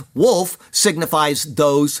 Ze'ev, wolf, signifies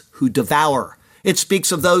those who devour. It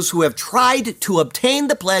speaks of those who have tried to obtain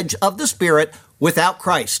the pledge of the Spirit without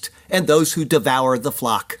Christ, and those who devour the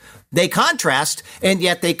flock. They contrast, and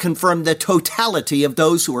yet they confirm the totality of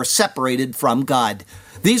those who are separated from God.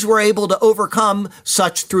 These were able to overcome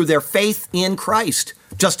such through their faith in Christ,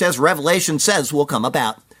 just as Revelation says will come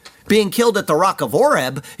about. Being killed at the rock of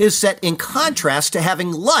Oreb is set in contrast to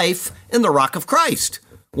having life in the rock of Christ.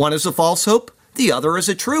 One is a false hope, the other is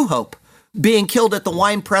a true hope. Being killed at the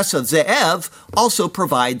winepress of Ze'ev also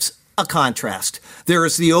provides a contrast. There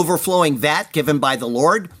is the overflowing vat given by the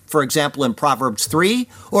Lord, for example in Proverbs 3,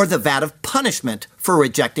 or the vat of punishment for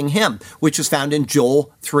rejecting him, which is found in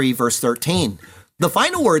Joel 3, verse 13. The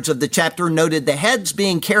final words of the chapter noted the heads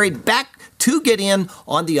being carried back to Gideon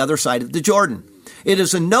on the other side of the Jordan. It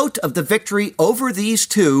is a note of the victory over these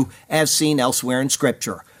two as seen elsewhere in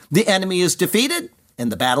Scripture. The enemy is defeated,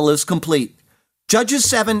 and the battle is complete. Judges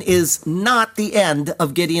 7 is not the end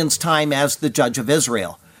of Gideon's time as the judge of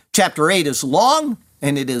Israel. Chapter 8 is long,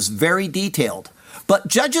 and it is very detailed. But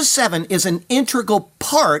Judges 7 is an integral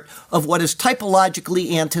part of what is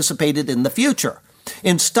typologically anticipated in the future.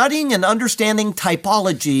 In studying and understanding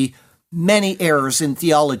typology, many errors in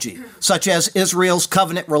theology, such as Israel's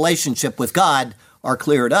covenant relationship with God, are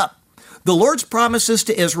cleared up. The Lord's promises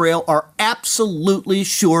to Israel are absolutely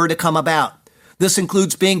sure to come about. This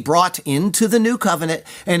includes being brought into the new covenant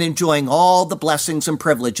and enjoying all the blessings and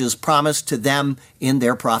privileges promised to them in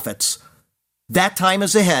their prophets. That time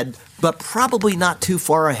is ahead, but probably not too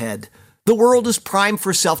far ahead. The world is primed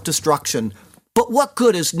for self-destruction. But what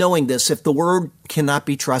good is knowing this if the word cannot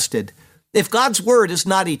be trusted? If God's word is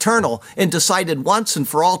not eternal and decided once and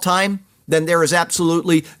for all time, then there is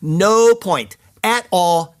absolutely no point at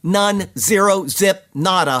all, none, zero, zip,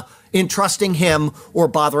 nada, in trusting him or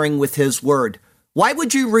bothering with his word. Why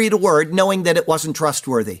would you read a word knowing that it wasn't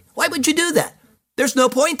trustworthy? Why would you do that? There's no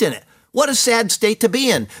point in it. What a sad state to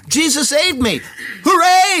be in. Jesus saved me.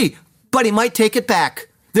 Hooray! But he might take it back.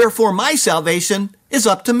 Therefore, my salvation is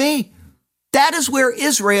up to me. That is where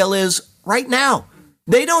Israel is right now.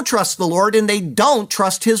 They don't trust the Lord and they don't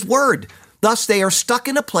trust his word. Thus, they are stuck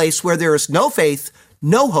in a place where there is no faith,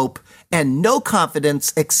 no hope, and no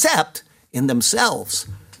confidence except in themselves.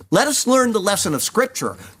 Let us learn the lesson of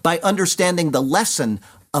Scripture by understanding the lesson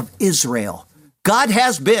of Israel. God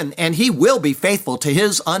has been and he will be faithful to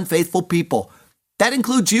his unfaithful people. That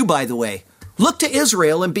includes you, by the way. Look to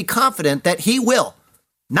Israel and be confident that he will,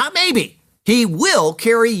 not maybe, he will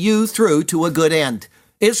carry you through to a good end.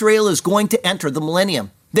 Israel is going to enter the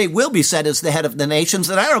millennium. They will be set as the head of the nations,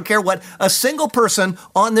 and I don't care what a single person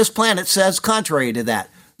on this planet says contrary to that.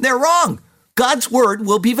 They're wrong. God's word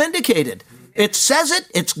will be vindicated. It says it,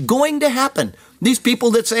 it's going to happen. These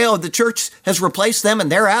people that say, oh, the church has replaced them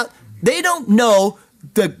and they're out, they don't know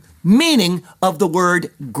the meaning of the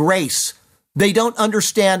word grace. They don't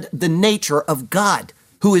understand the nature of God,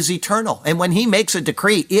 who is eternal. And when he makes a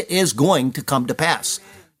decree, it is going to come to pass.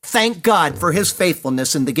 Thank God for his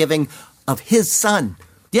faithfulness in the giving of his Son.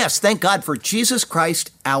 Yes, thank God for Jesus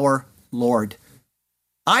Christ, our Lord.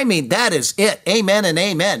 I mean, that is it. Amen and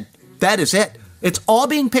amen. That is it. It's all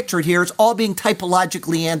being pictured here. It's all being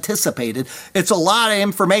typologically anticipated. It's a lot of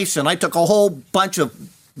information. I took a whole bunch of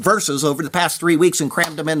verses over the past 3 weeks and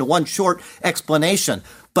crammed them into one short explanation.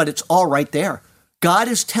 But it's all right there. God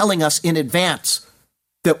is telling us in advance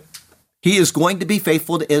that he is going to be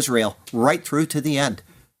faithful to Israel right through to the end.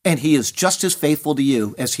 And he is just as faithful to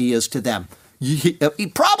you as he is to them.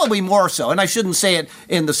 Probably more so, and I shouldn't say it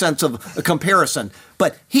in the sense of a comparison,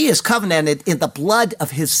 but he is covenanted in the blood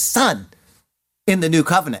of his Son in the new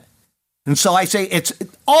covenant. And so I say it's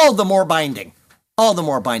all the more binding, all the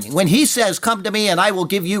more binding. When he says, come to me and I will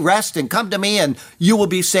give you rest, and come to me and you will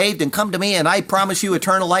be saved, and come to me and I promise you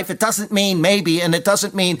eternal life, it doesn't mean maybe, and it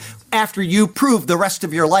doesn't mean after you prove the rest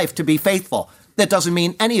of your life to be faithful. That doesn't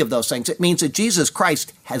mean any of those things. It means that Jesus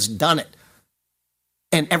Christ has done it.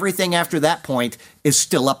 And everything after that point is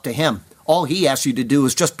still up to him. All he asks you to do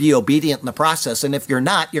is just be obedient in the process. And if you're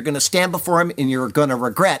not, you're going to stand before him and you're going to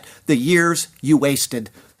regret the years you wasted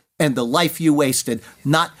and the life you wasted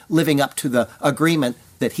not living up to the agreement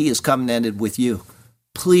that he has covenanted with you.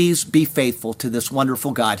 Please be faithful to this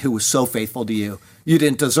wonderful God who was so faithful to you. You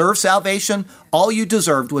didn't deserve salvation. All you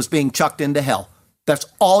deserved was being chucked into hell. That's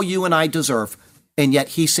all you and I deserve. And yet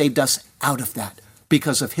he saved us out of that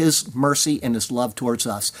because of his mercy and his love towards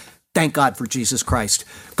us. Thank God for Jesus Christ.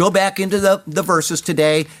 Go back into the verses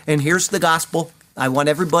today, and here's the gospel. I want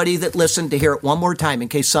everybody that listened to hear it one more time in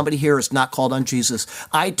case somebody here is not called on Jesus.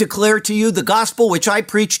 I declare to you the gospel which I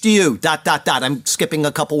preach to you, ... I'm skipping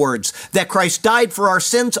a couple words. That Christ died for our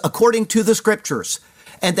sins according to the scriptures,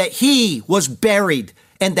 and that he was buried,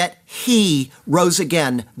 and that he rose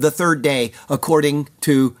again the third day according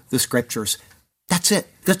to the scriptures. That's it.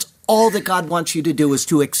 That's all that God wants you to do, is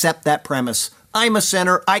to accept that premise. I'm a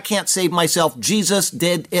sinner. I can't save myself. Jesus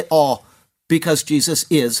did it all because Jesus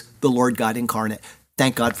is the Lord God incarnate.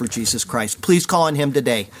 Thank God for Jesus Christ. Please call on him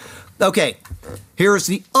today. Okay, here's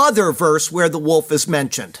the other verse where the wolf is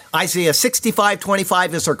mentioned. Isaiah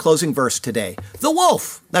 65:25 is our closing verse today. The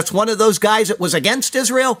wolf, that's one of those guys that was against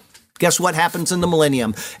Israel. Guess what happens in the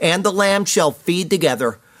millennium? And the lamb shall feed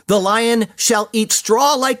together. The lion shall eat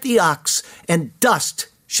straw like the ox, and dust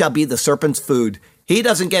shall be the serpent's food. He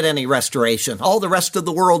doesn't get any restoration. All the rest of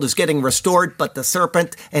the world is getting restored, but the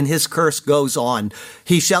serpent and his curse goes on.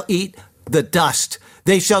 He shall eat the dust.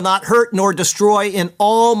 They shall not hurt nor destroy in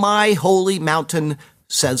all my holy mountain,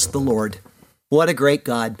 says the Lord. What a great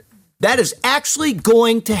God. That is actually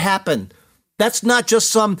going to happen. That's not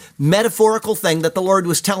just some metaphorical thing that the Lord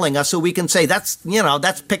was telling us so we can say that's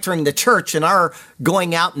picturing the church and our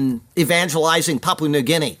going out and evangelizing Papua New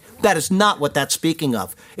Guinea. That is not what that's speaking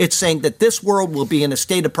of. It's saying that this world will be in a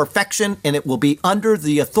state of perfection and it will be under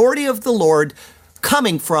the authority of the Lord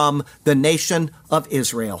coming from the nation of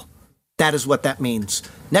Israel. That is what that means.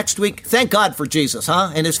 Next week, thank God for Jesus,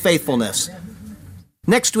 and his faithfulness.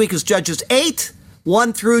 Next week is Judges 8,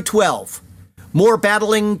 1 through 12. More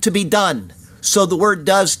battling to be done. So the word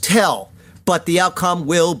does tell, but the outcome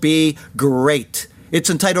will be great.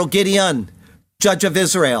 It's entitled Gideon, Judge of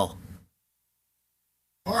Israel.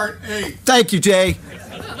 Part 8. Thank you, Jay.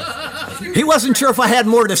 He wasn't sure if I had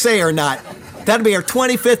more to say or not. That'll be our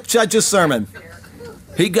 25th Judges sermon.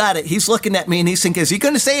 He got it. He's looking at me and he's thinking, is he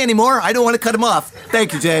going to say any more? I don't want to cut him off.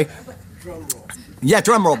 Thank you, Jay. Yeah,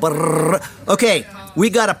 drum roll. Okay,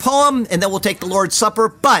 we got a poem and then we'll take the Lord's Supper,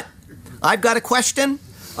 but I've got a question.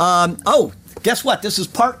 Guess what? This is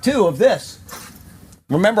part 2 of this.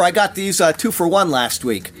 Remember, I got these 2 for 1 last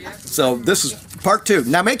week. So this is part 2.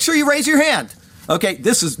 Now make sure you raise your hand. Okay,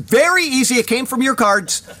 this is very easy. It came from your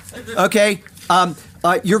cards. Okay,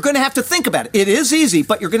 you're going to have to think about it. It is easy,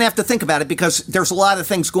 but you're going to have to think about it because there's a lot of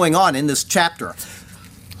things going on in this chapter.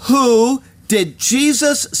 Who did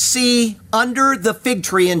Jesus see under the fig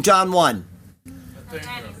tree in John 1?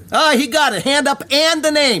 He got it. Hand up and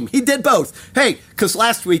the name. He did both. Hey, because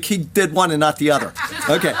last week he did one and not the other.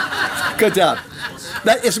 Okay, good job.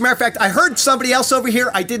 As a matter of fact, I heard somebody else over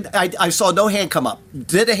here. I saw no hand come up.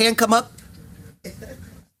 Did a hand come up?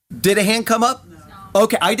 Did a hand come up?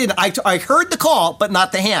 Okay, I didn't. I heard the call, but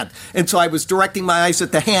not the hand. And so I was directing my eyes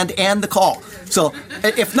at the hand and the call. So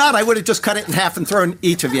if not, I would have just cut it in half and thrown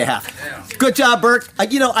each of you half. Good job, Bert.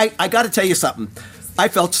 I got to tell you something. I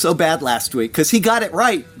felt so bad last week because he got it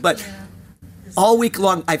right. But all week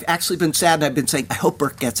long, I've actually been sad and I've been saying, I hope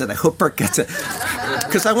Bert gets it. I hope Bert gets it.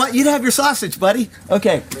 Because I want you to have your sausage, buddy.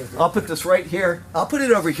 Okay, I'll put this right here. I'll put it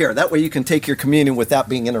over here. That way you can take your communion without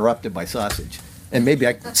being interrupted by sausage. And maybe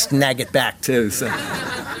I can snag it back, too. So.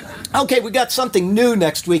 Okay, we got something new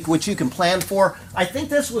next week, which you can plan for. I think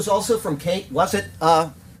this was also from Kate. Was it?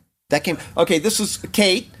 That came. Okay, this is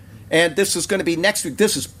Kate. And this is going to be next week.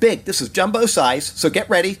 This is big. This is jumbo size. So get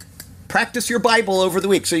ready. Practice your Bible over the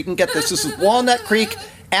week so you can get this. This is Walnut Creek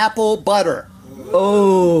apple butter.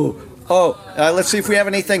 Let's see if we have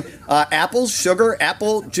anything. Apples, sugar,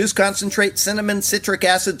 apple, juice concentrate, cinnamon, citric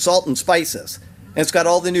acid, salt, and spices. And it's got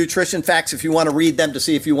all the nutrition facts. If you want to read them to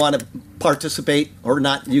see if you want to participate or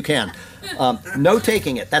not, you can. No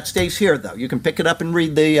taking it. That stays here, though. You can pick it up and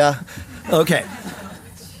read the... Okay.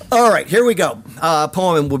 All right, here we go.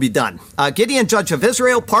 Poem and we'll be done. Gideon, Judge of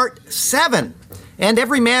Israel, Part 7. And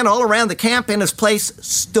every man all around the camp in his place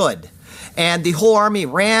stood. And the whole army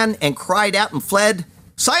ran and cried out and fled,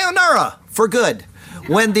 Sayonara, for good.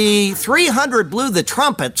 When the 300 blew the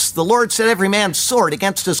trumpets, the Lord set every man's sword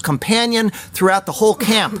against his companion throughout the whole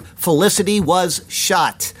camp. Felicity was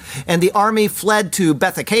shot. And the army fled to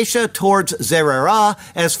Beth-Acacia towards Zererah,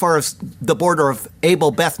 as far as the border of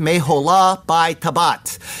Abel-Beth-Meholah by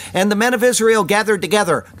Tabat. And the men of Israel gathered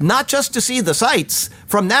together, not just to see the sights,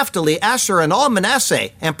 from Naphtali, Asher, and all Manasseh,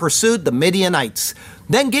 and pursued the Midianites.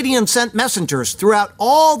 Then Gideon sent messengers throughout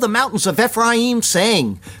all the mountains of Ephraim,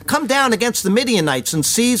 saying, "Come down against the Midianites and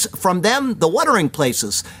seize from them the watering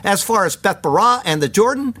places, as far as Beth-barah and the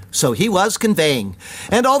Jordan." So he was conveying.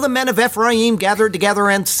 And all the men of Ephraim gathered together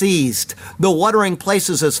and seized the watering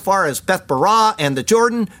places as far as Beth-barah and the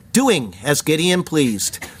Jordan, doing as Gideon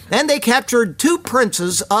pleased. And they captured 2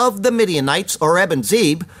 princes of the Midianites, Oreb and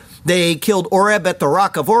Zeb. They killed Oreb at the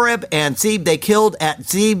rock of Oreb, and Zeb they killed at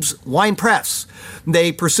Zeb's winepress.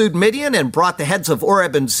 They pursued Midian and brought the heads of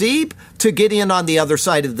Oreb and Zeb to Gideon on the other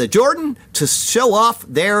side of the Jordan to show off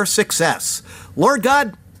their success. Lord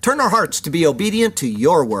God, turn our hearts to be obedient to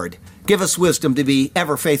your word. Give us wisdom to be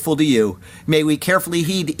ever faithful to you. May we carefully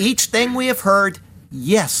heed each thing we have heard.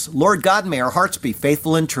 Yes, Lord God, may our hearts be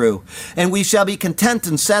faithful and true, and we shall be content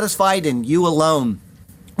and satisfied in you alone.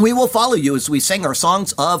 We will follow you as we sing our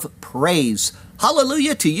songs of praise.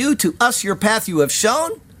 Hallelujah to you, to us your path you have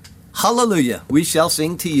shown. Hallelujah, we shall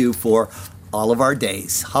sing to you for all of our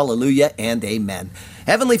days. Hallelujah and amen.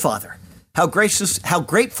 Heavenly Father, how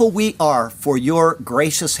grateful we are for your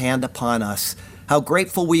gracious hand upon us. How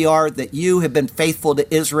grateful we are that you have been faithful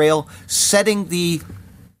to Israel, setting the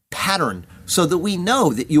pattern so that we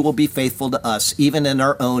know that you will be faithful to us, even in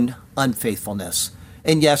our own unfaithfulness.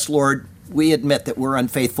 And yes, Lord, we admit that we're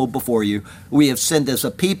unfaithful before you. We have sinned as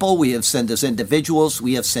a people, we have sinned as individuals,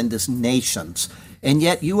 we have sinned as nations. And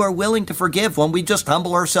yet you are willing to forgive when we just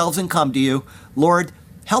humble ourselves and come to you. Lord,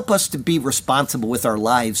 help us to be responsible with our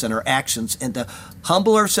lives and our actions and to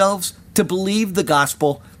humble ourselves, to believe the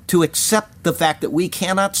gospel, to accept the fact that we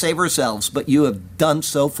cannot save ourselves, but you have done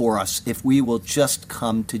so for us if we will just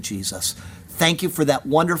come to Jesus. Thank you for that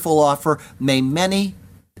wonderful offer. May many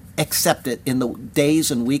accept it in the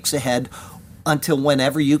days and weeks ahead until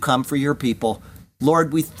whenever you come for your people.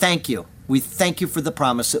 Lord, we thank you. We thank you for the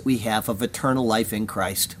promise that we have of eternal life in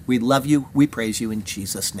Christ. We love you. We praise you in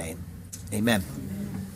Jesus' name. Amen.